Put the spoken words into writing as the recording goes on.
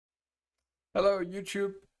Hello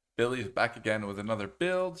YouTube, Billy's back again with another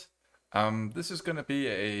build. This is going to be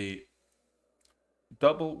a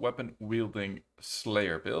double weapon wielding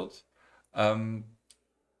Slayer build. Um,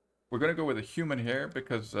 we're going to go with a human here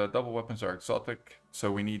because double weapons are exotic,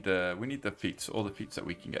 so we need the feats, all the feats that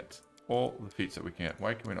we can get. All the feats that we can get.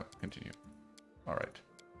 Why can we not continue? Alright,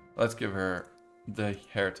 let's give her the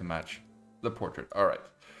hair to match the portrait. Alright,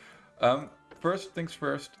 first things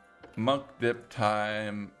first, monk dip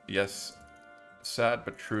time. Yes, sad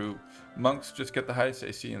but true. Monks just get the highest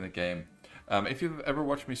AC in the game. If you've ever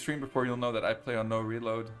watched me stream before, you'll know that I play on no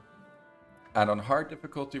reload and on hard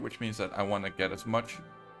difficulty, which means that I want to get as much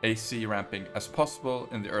AC ramping as possible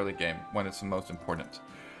in the early game when it's the most important.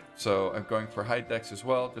 So I'm going for high dex as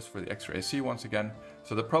well, just for the extra AC once again.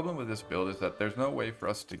 So the problem with this build is that there's no way for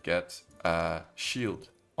us to get shield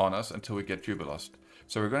on us until we get Jubilost.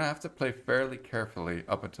 So we're going to have to play fairly carefully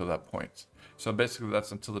up until that point. So basically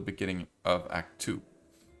that's until the beginning of Act 2.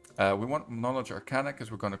 We want Knowledge Arcana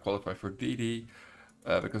because we're going to qualify for DD.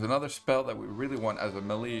 Because another spell that we really want as a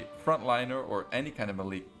melee frontliner or any kind of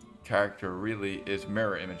melee character really is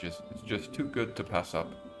Mirror Images. It's just too good to pass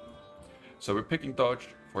up. So we're picking Dodge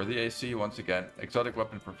for the AC once again. Exotic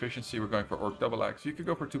Weapon Proficiency, we're going for Orc Double Axe. You could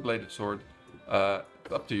go for Two-Bladed Sword.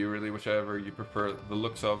 It's up to you really, whichever you prefer the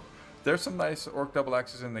looks of. There's some nice Orc Double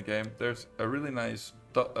Axes in the game. There's a really nice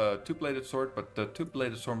Two-Bladed Sword, but the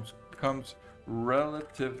Two-Bladed Sword comes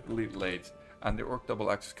relatively late, and the Orc Double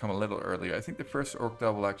Axes come a little earlier. I think the first Orc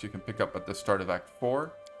Double Axe you can pick up at the start of Act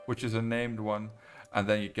 4, which is a named one, and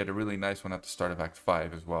then you get a really nice one at the start of Act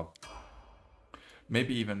 5 as well.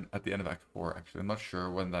 Maybe even at the end of Act 4, actually. I'm not sure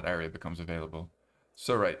when that area becomes available.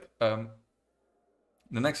 So right, the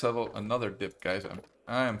next level, another dip, guys.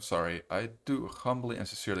 I am sorry. I do humbly and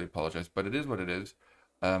sincerely apologize, but it is what it is.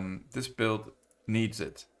 This build needs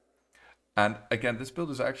it. And again, this build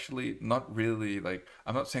is actually not really like,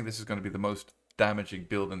 I'm not saying this is going to be the most damaging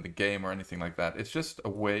build in the game or anything like that. It's just a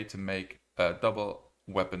way to make double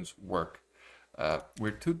weapons work.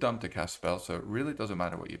 We're too dumb to cast spells, so it really doesn't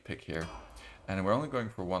matter what you pick here. And we're only going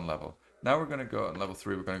for one level. Now we're going to go on level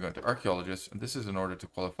 3, we're going to go into Archaeologist, and this is in order to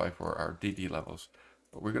qualify for our DD levels.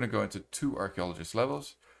 But we're going to go into 2 Archaeologist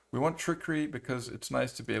levels. We want Trickery because it's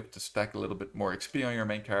nice to be able to stack a little bit more XP on your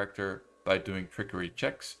main character by doing Trickery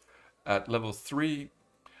checks. At level 3,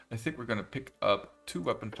 I think we're going to pick up 2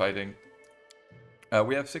 Weapon Fighting.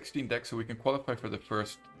 We have 16 dex, so we can qualify for the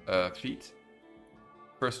first feat.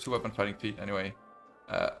 First 2 Weapon Fighting feat, anyway.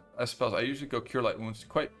 As spells, I usually go Cure Light Wounds.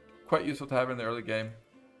 Quite useful to have in the early game,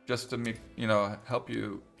 just to make, help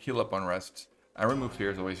you heal up on rests. And Remove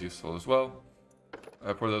Fear is always useful as well.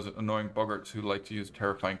 For those annoying boggarts who like to use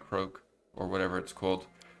Terrifying Croak, or whatever it's called.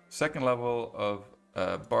 Second level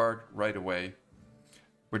of Bard right away.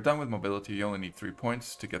 We're done with mobility, you only need 3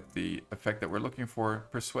 points to get the effect that we're looking for.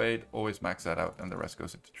 Persuade, always max that out, and the rest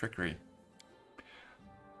goes into Trickery.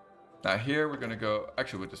 Now here we're going to go,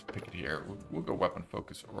 actually we'll just pick it here. We'll go Weapon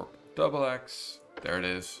Focus or Double Axe. There it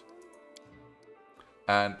is.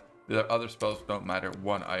 And the other spells don't matter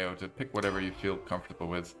 1 iota. Pick whatever you feel comfortable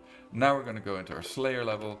with. Now we're going to go into our Slayer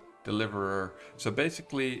level, Deliverer. So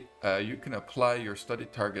basically you can apply your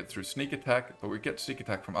studied target through Sneak Attack, but we get Sneak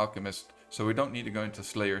Attack from Alchemist. So we don't need to go into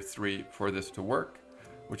Slayer 3 for this to work,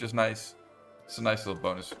 which is nice. It's a nice little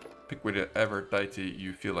bonus. Pick whatever deity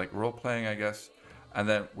you feel like role-playing, I guess. And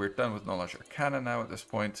then we're done with Knowledge Arcana now at this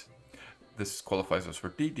point. This qualifies us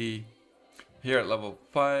for DD. Here at level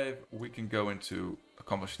 5, we can go into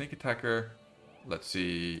Accomplished Sneak Attacker. Let's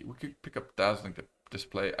see, we could pick up Dazzling to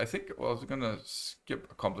display. I think I was going to skip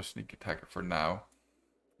Accomplished Sneak Attacker for now,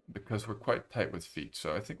 because we're quite tight with feet.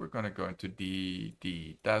 So I think we're going to go into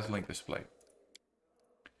the Dazzling Display.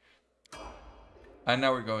 And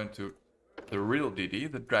now we're going to the real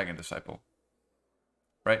DD, the Dragon Disciple.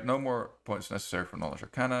 Right, no more points necessary for Knowledge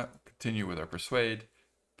Arcana. Continue with our Persuade.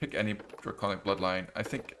 Pick any Draconic Bloodline. I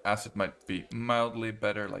think Acid might be mildly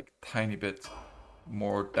better, like tiny bit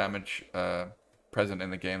more damage present in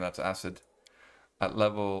the game. That's Acid. At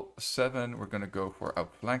level 7, we're going to go for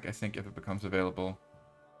Outflank, I think, if it becomes available.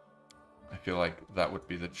 I feel like that would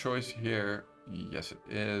be the choice here. Yes, it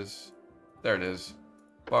is. There it is.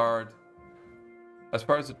 Bard. As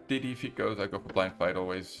far as the DD feat goes, I go for Blind Fight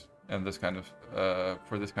always, and this kind of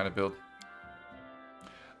for this kind of build.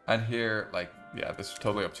 And here, like, yeah, this is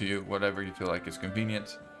totally up to you. Whatever you feel like is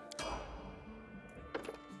convenient.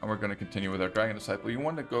 And we're going to continue with our Dragon Disciple. You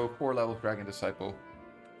want to go 4 levels Dragon Disciple.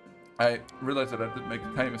 I realized that I did make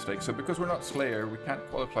a tiny mistake. So because we're not Slayer, we can't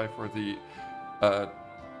qualify for the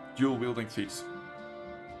dual wielding feats.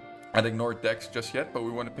 I'd ignore Dex just yet, but we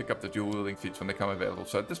want to pick up the dual wielding feats when they come available.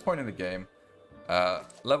 So at this point in the game,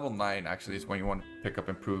 Level 9 actually is when you want to pick up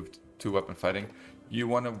improved 2-weapon fighting. You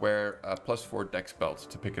want to wear a +4 dex belt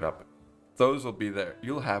to pick it up. Those will be there.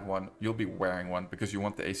 You'll have one. You'll be wearing one because you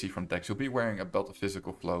want the AC from dex. You'll be wearing a belt of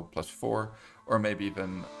physical flow +4, or maybe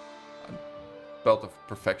even a belt of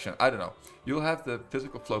perfection. I don't know. You'll have the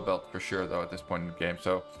physical flow belt for sure though at this point in the game.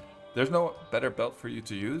 So there's no better belt for you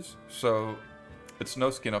to use. So it's no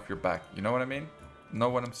skin off your back. You know what I mean? Know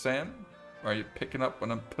what I'm saying? Are you picking up what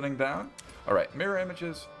I'm putting down? All right, mirror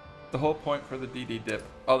images. The whole point for the DD dip,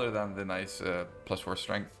 other than the nice +4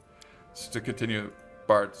 strength, is to continue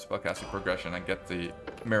Bard spellcasting progression and get the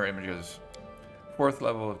mirror images. 4th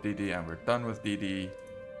level of DD, and we're done with DD.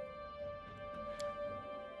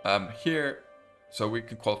 Here, so we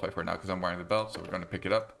can qualify for it now because I'm wearing the belt, so we're going to pick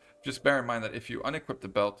it up. Just bear in mind that if you unequip the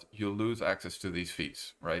belt, you'll lose access to these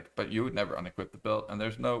feats, right? But you would never unequip the belt, and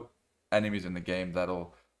there's no enemies in the game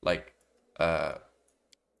that'll like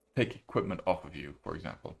take equipment off of you, for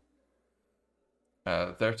example.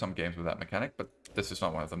 There are some games with that mechanic, but this is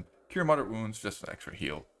not one of them. Cure moderate wounds, just an extra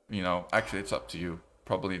heal. You know, actually it's up to you.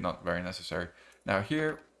 Probably not very necessary. Now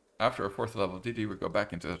here, after our 4th level of DD, we go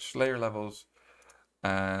back into the Slayer levels,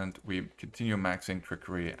 and we continue maxing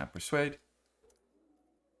Trickery and Persuade.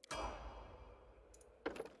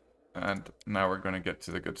 And now we're going to get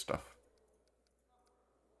to the good stuff.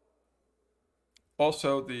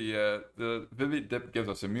 Also, the Vivi dip gives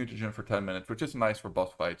us a mutagen for 10 minutes, which is nice for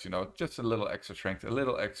boss fights, you know, just a little extra strength, a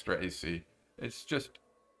little extra AC. It's just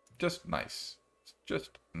nice. It's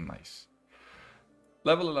just nice.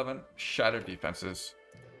 Level 11, Shatter Defenses.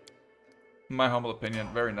 My humble opinion,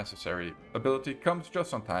 very necessary. Ability comes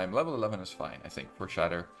just on time. Level 11 is fine, I think, for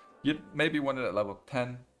Shatter. You'd maybe want it at level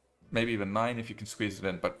 10, maybe even 9 if you can squeeze it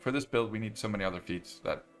in, but for this build we need so many other feats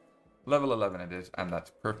that level 11 it is, and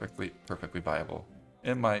that's perfectly viable,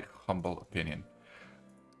 in my humble opinion.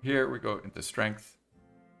 Here we go into strength.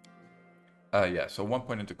 Yeah, so 1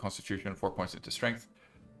 point into constitution, 4 points into strength.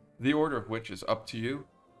 The order of which is up to you.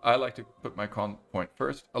 I like to put my con point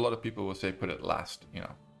first. A lot of people will say put it last, you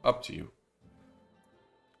know, up to you.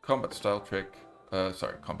 Combat style trick,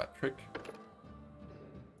 combat trick.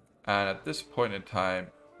 And at this point in time,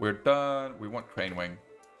 we're done. We want Crane Wing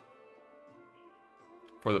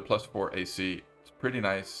for the +4 AC. It's pretty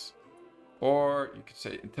nice. Or you could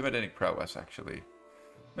say Intimidating Prowess, actually.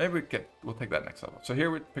 Maybe we'll take that next level. So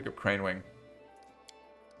here we pick up Crane Wing.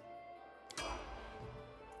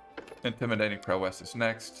 Intimidating Prowess is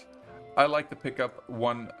next. I like to pick up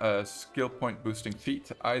one skill point boosting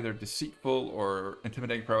feat, either Deceitful or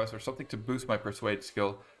Intimidating Prowess or something to boost my Persuade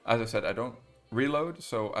skill. As I said, I don't reload,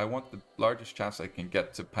 so I want the largest chance I can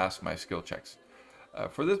get to pass my skill checks.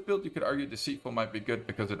 For this build, you could argue Deceitful might be good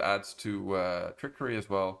because it adds to Trickery as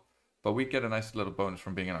well, but we get a nice little bonus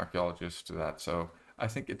from being an Archaeologist to that, so I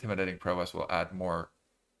think Intimidating Prowess will add more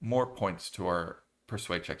points to our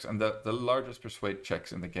Persuade checks, and the largest Persuade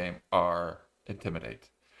checks in the game are Intimidate.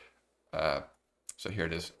 So here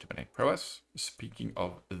it is, Intimidating Prowess. Speaking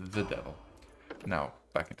of the devil. Now,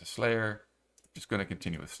 back into Slayer. Just going to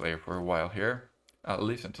continue with Slayer for a while here, at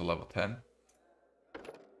least until level 10.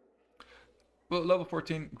 Well, level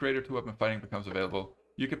 14, greater 2-weapon fighting becomes available.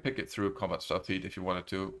 You can pick it through a combat stuff feed if you wanted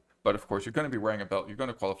to, but of course you're going to be wearing a belt, you're going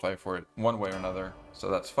to qualify for it one way or another, so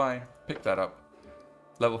that's fine. Pick that up.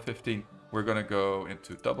 Level 15, we're going to go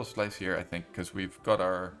into double slice here, I think, because we've got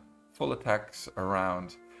our full attacks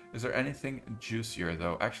around. Is there anything juicier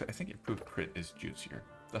though? Actually, I think improved crit is juicier.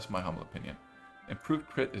 That's my humble opinion. Improved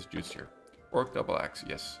crit is juicier. Orc Double Axe,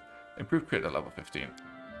 yes. Improved crit at level 15.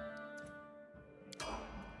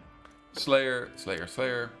 Slayer, Slayer,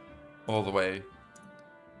 Slayer. All the way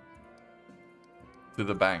to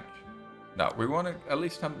the bank. Now, we want to at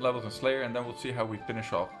least 10 levels in Slayer, and then we'll see how we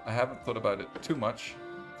finish off. I haven't thought about it too much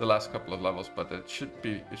the last couple of levels, but it should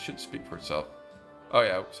speak for itself. Oh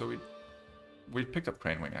yeah, so we picked up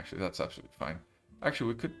Crane Wing, actually. That's absolutely fine.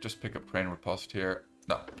 Actually, we could just pick up Crane Riposte here.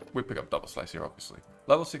 No, we pick up Double Slice here, obviously.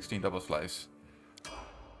 Level 16 Double Slice.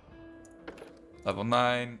 Level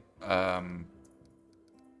 9.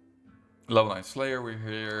 Level 9 Slayer, we're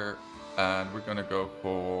here. And we're going to go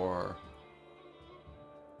for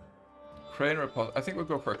Crane Riposte. I think we'll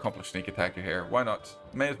go for Accomplished Sneak Attacker here. Why not?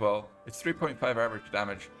 May as well. It's 3.5 average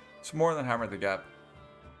damage. It's more than Hammer the Gap.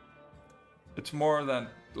 It's more than,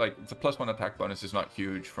 like, the +1 attack bonus is not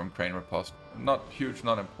huge from Crane Riposte. Not huge,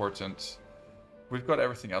 not important. We've got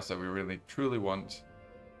everything else that we really, truly want.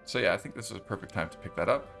 So yeah, I think this is a perfect time to pick that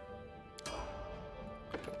up.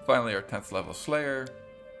 Finally, our 10th level Slayer.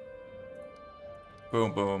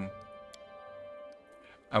 Boom, boom.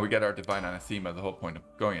 And we get our Divine Anathema, the whole point of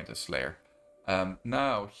going into Slayer.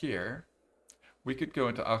 Now, here, We could go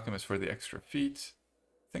into Alchemist for the extra feat.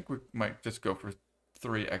 I think we might just go for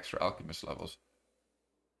 3 extra Alchemist levels.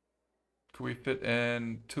 Could we fit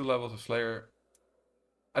in 2 levels of Slayer?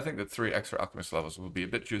 I think that 3 extra Alchemist levels will be a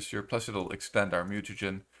bit juicier, plus it'll extend our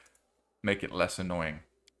mutagen, make it less annoying.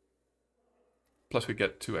 Plus we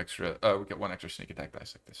get 1 extra sneak attack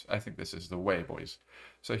dice like this. I think this is the way, boys.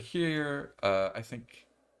 So here, I think,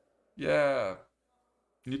 yeah,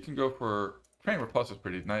 you can go for Train Repulse is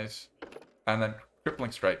pretty nice. And then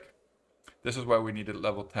Crippling Strike. This is why we needed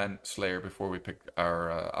level 10 Slayer before we pick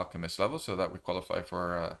our Alchemist level, so that we qualify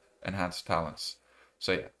for enhanced talents.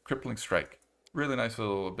 So yeah, Crippling Strike. Really nice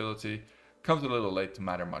little ability. Comes a little late to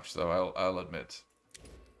matter much, though, I'll admit.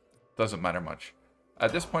 Doesn't matter much.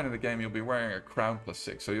 At this point in the game, you'll be wearing a crown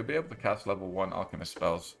 +6, so you'll be able to cast level 1 Alchemist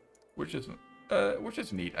spells, which is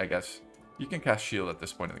neat, I guess. You can cast Shield at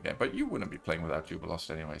this point in the game, but you wouldn't be playing without Jubilost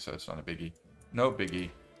anyway, so it's not a biggie. No biggie.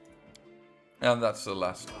 And that's the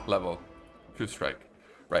last level, True Strike.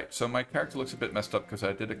 Right, so my character looks a bit messed up because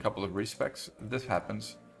I did a couple of respecs. This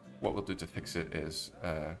happens. What we'll do to fix it is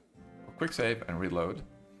a quick save and reload.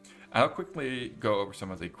 I'll quickly go over some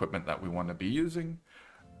of the equipment that we want to be using.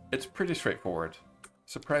 It's pretty straightforward.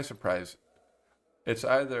 Surprise, surprise. It's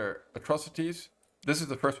either Atrocities. This is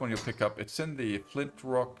the first one you'll pick up. It's in the Flint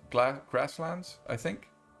Rock Grasslands, I think.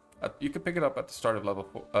 You can pick it up at the start of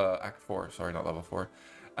Act 4. Sorry, not level 4.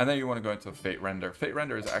 And then you want to go into Fate Render. Fate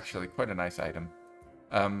Render is actually quite a nice item.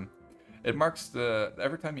 It marks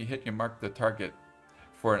every time you hit, you mark the target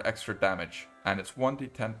for an extra damage. And it's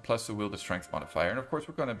 1d10 plus the Wielded Strength modifier. And of course,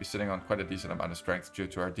 we're going to be sitting on quite a decent amount of strength due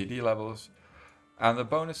to our DD levels. And the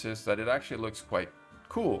bonus is that it actually looks quite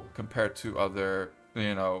cool compared to other,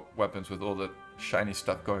 weapons with all the shiny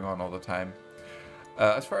stuff going on all the time.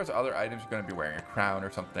 As far as other items, you're going to be wearing a crown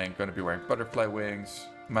or something, going to be wearing butterfly wings,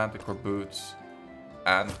 manticore boots,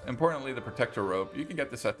 and importantly, the protector robe. You can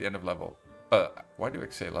get this at the end of level. Why do I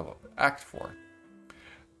say level? Act 4.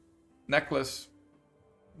 Necklace,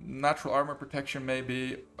 natural armor protection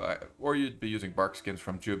maybe, or you'd be using bark skins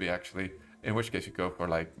from Juby actually. In which case you go for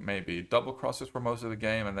like maybe double crosses for most of the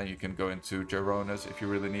game, and then you can go into Geronas if you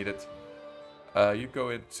really need it. You go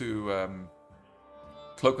into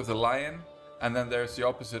Cloak of the Lion, and then there's the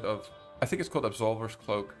opposite of, I think it's called Absolver's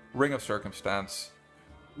Cloak, Ring of Circumstance,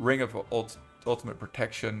 Ring of Ultimate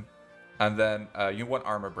Protection, and then you want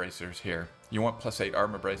armor bracers here. You want +8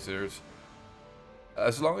 armor bracers.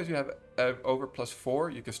 As long as you have over +4,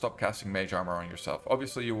 you can stop casting mage armor on yourself.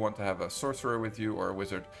 Obviously you want to have a sorcerer with you or a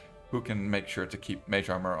wizard who can make sure to keep mage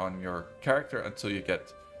armor on your character until you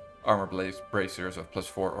get armor bracers of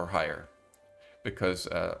 +4 or higher. Because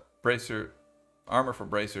armor for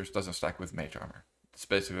bracers doesn't stack with mage armor. It's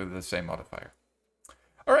basically the same modifier.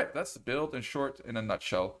 Alright, that's the build in short, in a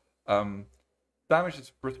nutshell. Damage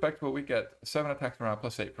is respectable. We get 7 attacks around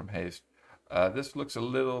 +8 from haste. This looks a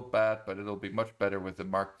little bad, but it'll be much better with the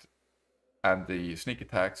marked and the sneak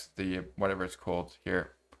attacks, the whatever it's called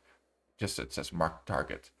here. Just it says marked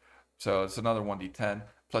target. So it's another 1d10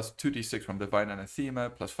 plus 2d6 from Divine Anathema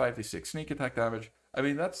plus 5d6 sneak attack damage. I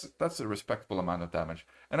mean, that's a respectable amount of damage.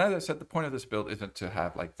 And as I said, the point of this build isn't to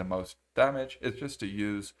have like the most damage. It's just to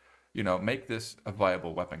use, make this a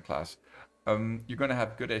viable weapon class. You're going to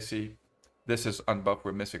have good AC. This is unbuffed.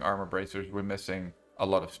 We're missing armor bracers. We're missing a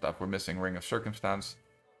lot of stuff. We're missing Ring of Circumstance.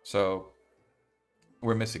 So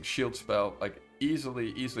we're missing shield spell, like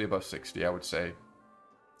easily above 60, I would say.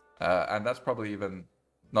 And that's probably even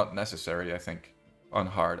not necessary, I think, on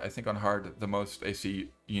hard. I think on hard, the most AC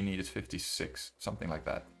you need is 56, something like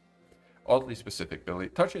that. Oddly specific, Billy.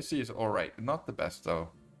 Touch AC is alright. Not the best, though.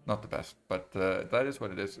 Not the best. But that is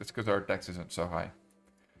what it is. It's because our dex isn't so high.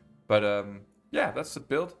 But yeah, that's the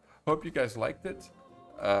build. Hope you guys liked it.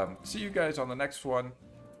 See you guys on the next one.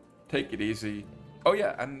 Take it easy. Oh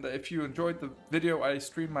yeah, and if you enjoyed the video, I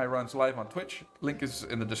stream my runs live on Twitch. Link is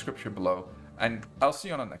in the description below. And I'll see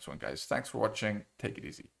you on the next one, guys. Thanks for watching. Take it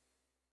easy.